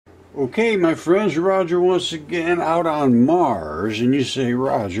Okay, my friends, Roger once again out on Mars, and you say,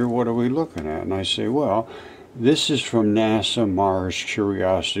 Roger, what are we looking at? And I say, well, this is from NASA Mars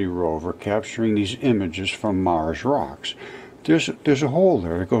Curiosity rover capturing these images from Mars rocks. There's a hole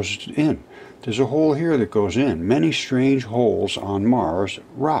there that goes in. There's a hole here that goes in. Many strange holes on Mars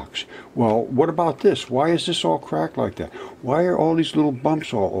rocks. Well, what about this? Why is this all cracked like that? Why are all these little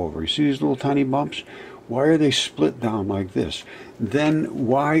bumps all over? You see these little tiny bumps? Why are they split down like this? Then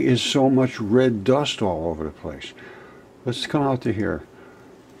why is so much red dust all over the place? Let's come out to here.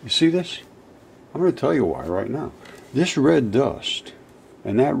 You see this? I'm going to tell you why right now. This red dust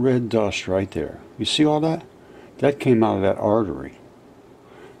and that red dust right there, you see all that? That came out of that artery.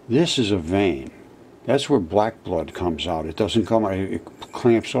 This is a vein. That's where black blood comes out. It doesn't come out, it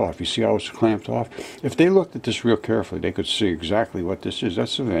clamps off. You see how it's clamped off? If they looked at this real carefully, they could see exactly what this is.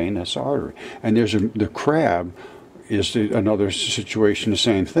 That's the vein, that's the artery. And the crab is another situation, the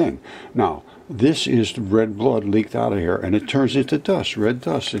same thing. Now, this is red blood leaked out of here, and it turns into dust, red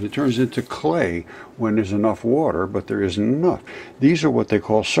dust, and it turns into clay when there's enough water, but there isn't enough. These are what they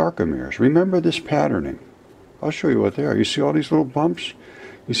call sarcomeres. Remember this patterning. I'll show you what they are. You see all these little bumps?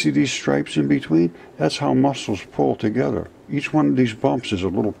 You see these stripes in between? That's how muscles pull together. Each one of these bumps is a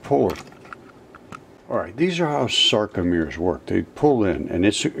little puller. Alright, these are how sarcomeres work. They pull in, and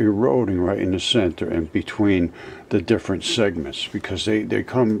it's eroding right in the center and between the different segments because they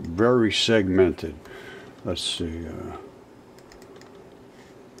come very segmented. Let's see.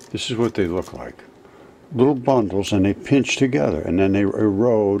 This is what they look like. Little bundles, and they pinch together, and then they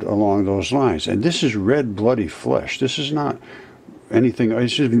erode along those lines. And this is red, bloody flesh. This is not anything.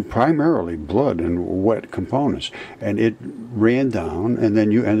 It's just primarily blood and wet components, and it ran down, and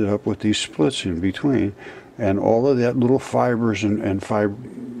then you ended up with these splits in between, and all of that little fibers and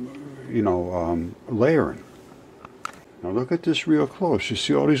layering. Now look at this real close. You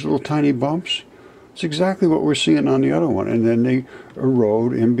see all these little tiny bumps? It's exactly what we're seeing on the other one, and then they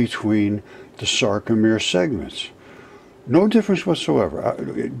erode in between the sarcomere segments. No difference whatsoever.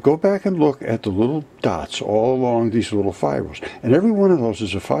 Go back and look at the little dots all along these little fibers. And every one of those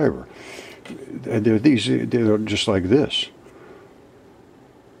is a fiber. And they're just like this.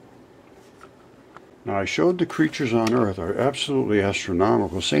 Now, I showed the creatures on Earth are absolutely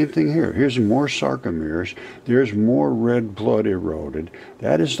astronomical. Same thing here. Here's more sarcomeres. There's more red blood eroded.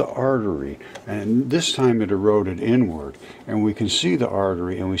 That is the artery. And this time it eroded inward. And we can see the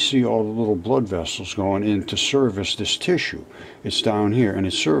artery, and we see all the little blood vessels going in to service this tissue. It's down here, and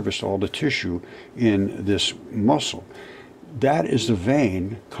it serviced all the tissue in this muscle. That is the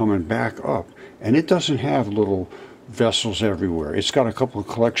vein coming back up. And it doesn't have little vessels everywhere. It's got a couple of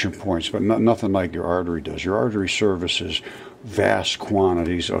collection points, but nothing like your artery does. Your artery services vast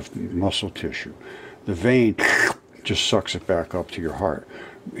quantities of muscle tissue. The vein just sucks it back up to your heart.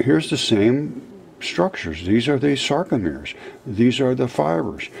 Here's the same structures. These are the sarcomeres. These are the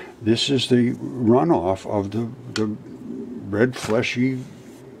fibers. This is the runoff of the red, fleshy,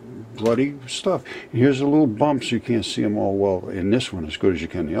 bloody stuff. Here's the little bumps. You can't see them all well in this one as good as you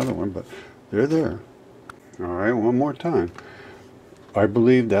can in the other one, but they're there. All right, one more time. I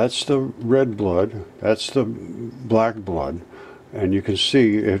believe that's the red blood, that's the black blood, and you can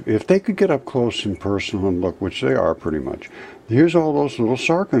see, if they could get up close and personal and look, which they are pretty much, here's all those little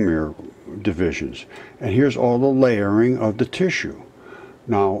sarcomere divisions, and here's all the layering of the tissue.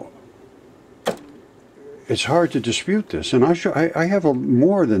 Now, it's hard to dispute this, and I have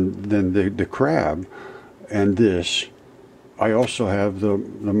more than the crab and this. I also have the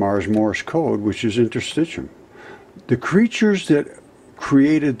Mars Morse code, which is interstitium. The creatures that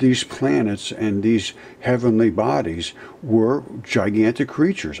created these planets and these heavenly bodies were gigantic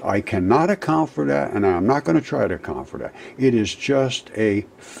creatures. I cannot account for that, and I'm not going to try to account for that. It is just a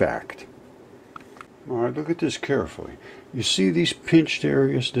fact. All right, look at this carefully. You see these pinched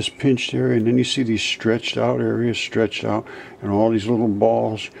areas, this pinched area, and then you see these stretched out areas, stretched out, and all these little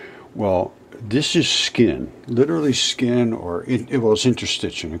balls. Well, this is skin, literally skin, or it's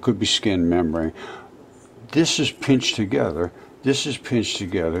interstitium. It could be skin membrane. This is pinched together. This is pinched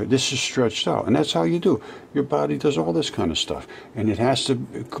together. This is stretched out. And that's how you do. Your body does all this kind of stuff. And it has to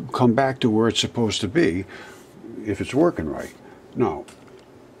come back to where it's supposed to be if it's working right. Now,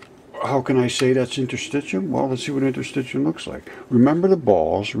 how can I say that's interstitium? Well, let's see what interstitium looks like. Remember the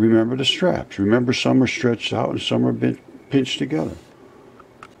balls. Remember the straps. Remember some are stretched out and some are pinched together.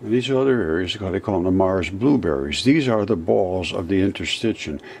 And these other areas, they call them the Mars blueberries. These are the balls of the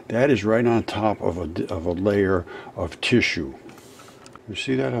interstitium. That is right on top of a layer of tissue. You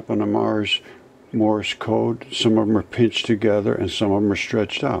see that up on the Mars Morse code. Some of them are pinched together and some of them are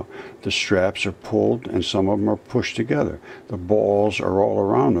stretched out. The straps are pulled and some of them are pushed together. The balls are all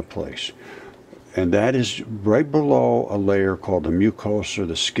around the place. And that is right below a layer called the mucosa,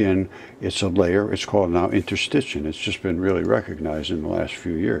 the skin. It's a layer. It's called now interstitium. It's just been really recognized in the last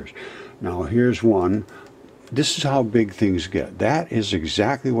few years. Now here's one. This is how big things get. That is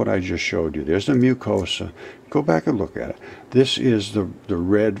exactly what I just showed you. There's the mucosa. Go back and look at it. This is the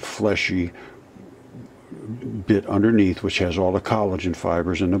red fleshy bit underneath, which has all the collagen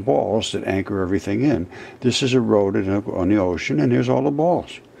fibers and the balls that anchor everything in. This is eroded on the ocean, and here's all the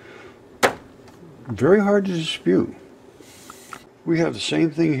balls. Very hard to dispute. We have the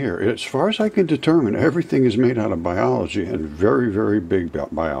same thing here. As far as I can determine, everything is made out of biology, and very, very big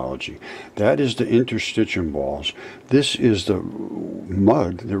biology. That is the interstitium balls. This is the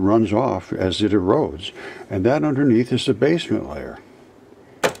mud that runs off as it erodes, and that underneath is the basement layer.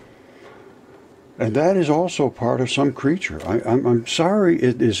 And that is also part of some creature. I'm sorry,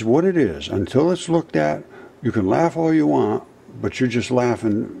 it is what it is. Until it's looked at, you can laugh all you want, but you're just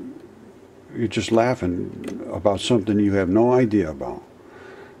laughing about something you have no idea about.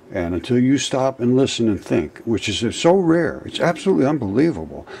 And until you stop and listen and think, which is so rare, it's absolutely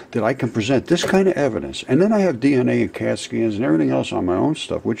unbelievable that I can present this kind of evidence. And then I have DNA and CAT scans and everything else on my own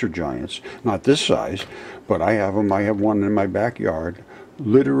stuff, which are giants. Not this size, but I have them. I have one in my backyard,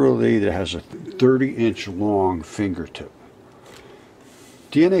 literally, that has a 30-inch long fingertip.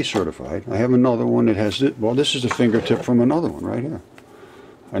 DNA certified. I have another one that has it. Well, this is a fingertip from another one right here.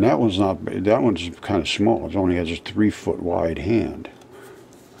 And that one's not, that one's kind of small. It only has a 3-foot wide hand.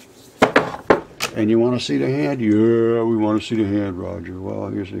 And you want to see the hand? Yeah, we want to see the hand, Roger. Well,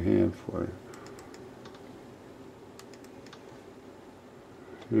 here's the hand for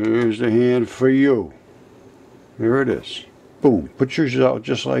you. Here's the hand for you. There it is. Boom. Put yours out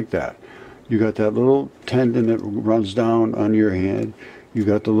just like that. You got that little tendon that runs down on your hand. You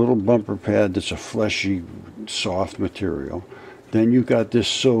got the little bumper pad that's a fleshy, soft material. Then you got this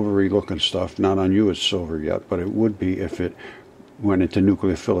silvery looking stuff. Not on you it's silver yet, but it would be if it went into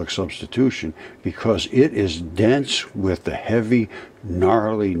nucleophilic substitution, because it is dense with the heavy,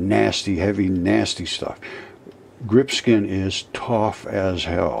 gnarly, nasty, heavy, nasty stuff. Grip skin is tough as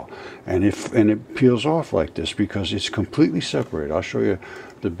hell, and it peels off like this because it's completely separated. I'll show you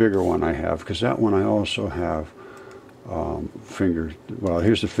the bigger one I have, because that one I also have well,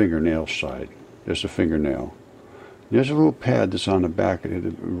 here's the fingernail side. There's the fingernail. There's a little pad that's on the back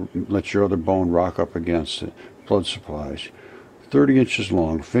that lets your other bone rock up against it. Blood supplies. 30 inches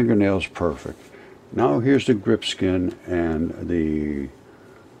long. Fingernail's perfect. Now here's the grip skin and the...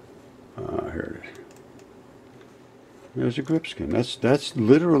 here it is. There's the grip skin. That's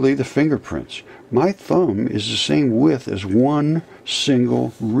literally the fingerprints. My thumb is the same width as one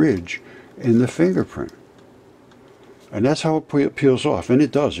single ridge in the fingerprint. And that's how it peels off. And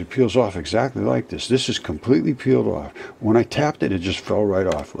it does. It peels off exactly like this. This is completely peeled off. When I tapped it, it just fell right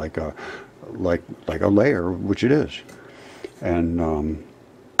off like a layer, which it is. And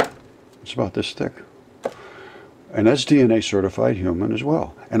it's about this thick. And that's DNA certified human as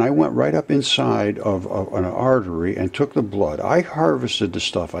well. And I went right up inside of an artery and took the blood. I harvested the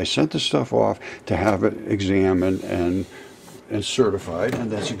stuff. I sent the stuff off to have it examined and certified, and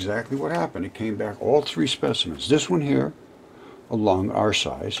that's exactly what happened. It came back, all 3 specimens. This one here, a lung our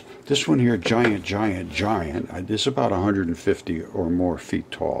size. This one here, giant. This is about 150 or more feet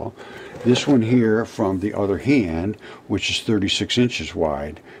tall. This one here from the other hand, which is 36 inches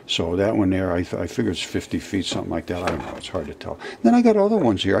wide. So that one there, I figure it's 50 feet, something like that. I don't know. It's hard to tell. Then I got other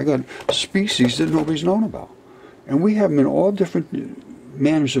ones here. I got species that nobody's known about. And we have them in all different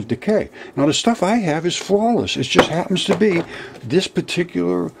manners of decay. Now the stuff I have is flawless. It just happens to be this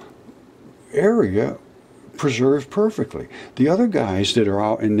particular area preserved perfectly. The other guys that are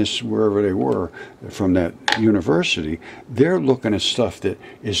out in this, wherever they were, from that university, they're looking at stuff that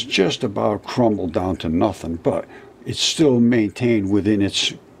is just about crumbled down to nothing, but it's still maintained within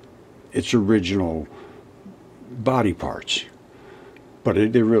its original body parts.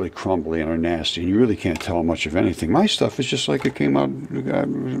 But they're really crumbly and are nasty, and you really can't tell much of anything. My stuff is just like it came out,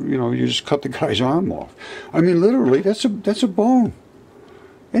 you know, you just cut the guy's arm off. I mean, literally, that's a bone.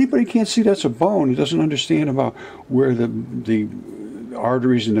 Anybody can't see that's a bone who doesn't understand about where the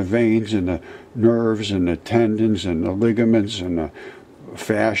arteries and the veins and the nerves and the tendons and the ligaments and the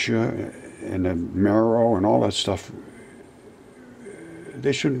fascia and the marrow and all that stuff.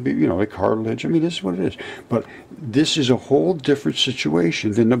 They shouldn't be, you know, like cartilage. I mean, this is what it is. But this is a whole different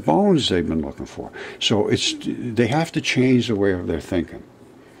situation than the bones they've been looking for. So they have to change the way of their thinking.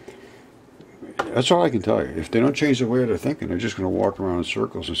 That's all I can tell you. If they don't change the way they're thinking, they're just going to walk around in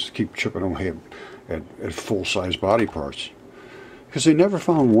circles and just keep chipping away at full-size body parts. Because they never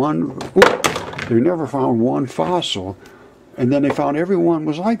found one. They never found one fossil, and then they found every one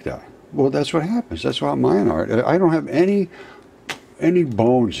was like that. Well, that's what happens. That's what mine are. I don't have any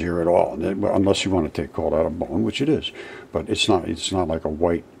bones here at all, unless you want to call that a bone, which it is. But it's not. It's not like a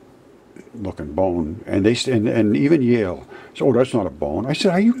white-looking bone. And and even Yale. So, oh, that's not a bone. I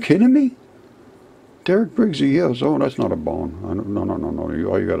said, are you kidding me? Derek Briggs of Yale. Oh, that's not a bone. No.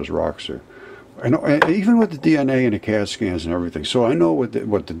 All you got is rocks there. And even with the DNA and the CAT scans and everything, so I know what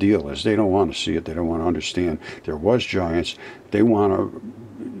the deal is. They don't want to see it. They don't want to understand. There was giants. They want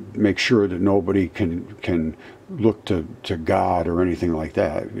to make sure that nobody can look to God or anything like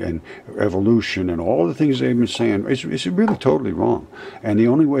that, and evolution and all the things they've been saying. It's really totally wrong. And the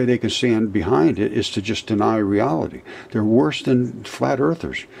only way they can stand behind it is to just deny reality. They're worse than flat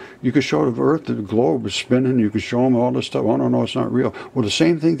earthers. You can show the earth, the globe is spinning. You can show them all this stuff. Oh, no, it's not real. Well, the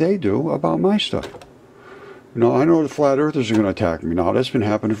same thing they do about my stuff. You know, I know the flat earthers are going to attack me now. That's been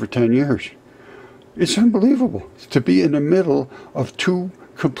happening for 10 years. It's unbelievable to be in the middle of two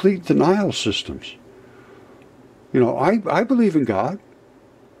complete denial systems. You know, I believe in God,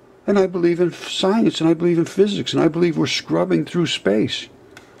 and I believe in science, and I believe in physics, and I believe we're scrubbing through space.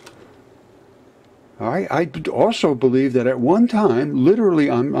 I also believe that at one time,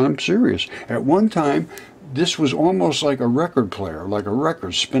 literally, I'm serious, at one time, this was almost like a record player, like a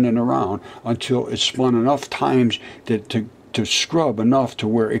record spinning around until it spun enough times to scrub enough to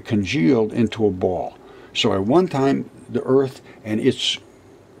where it congealed into a ball. So at one time, the Earth and its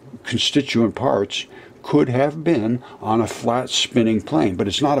constituent parts could have been on a flat spinning plane, but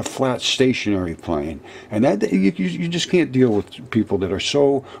it's not a flat stationary plane. And that you just can't deal with people that are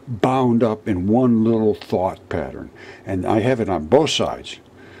so bound up in one little thought pattern. And I have it on both sides.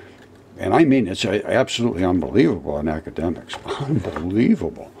 And I mean, it's absolutely unbelievable in academics.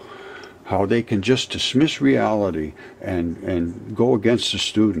 Unbelievable how they can just dismiss reality and go against the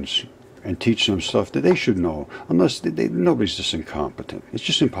students and teach them stuff that they should know, unless nobody's just incompetent. It's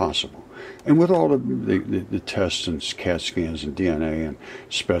just impossible. And with all the tests and CAT scans and DNA and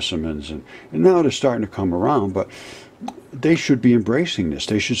specimens, and now they're starting to come around, but they should be embracing this.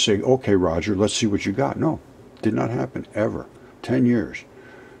 They should say, okay, Roger, let's see what you got. No, did not happen ever. 10 years.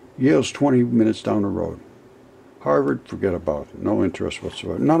 Yale's 20 minutes down the road. Harvard, forget about it. No interest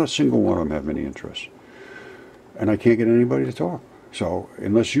whatsoever. Not a single one of them have any interest. And I can't get anybody to talk. So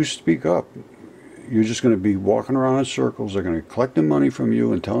unless you speak up, you're just going to be walking around in circles. They're going to be collecting money from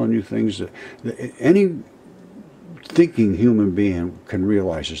you and telling you things that any thinking human being can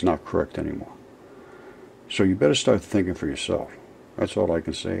realize is not correct anymore. So you better start thinking for yourself. That's all I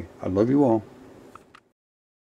can say. I love you all.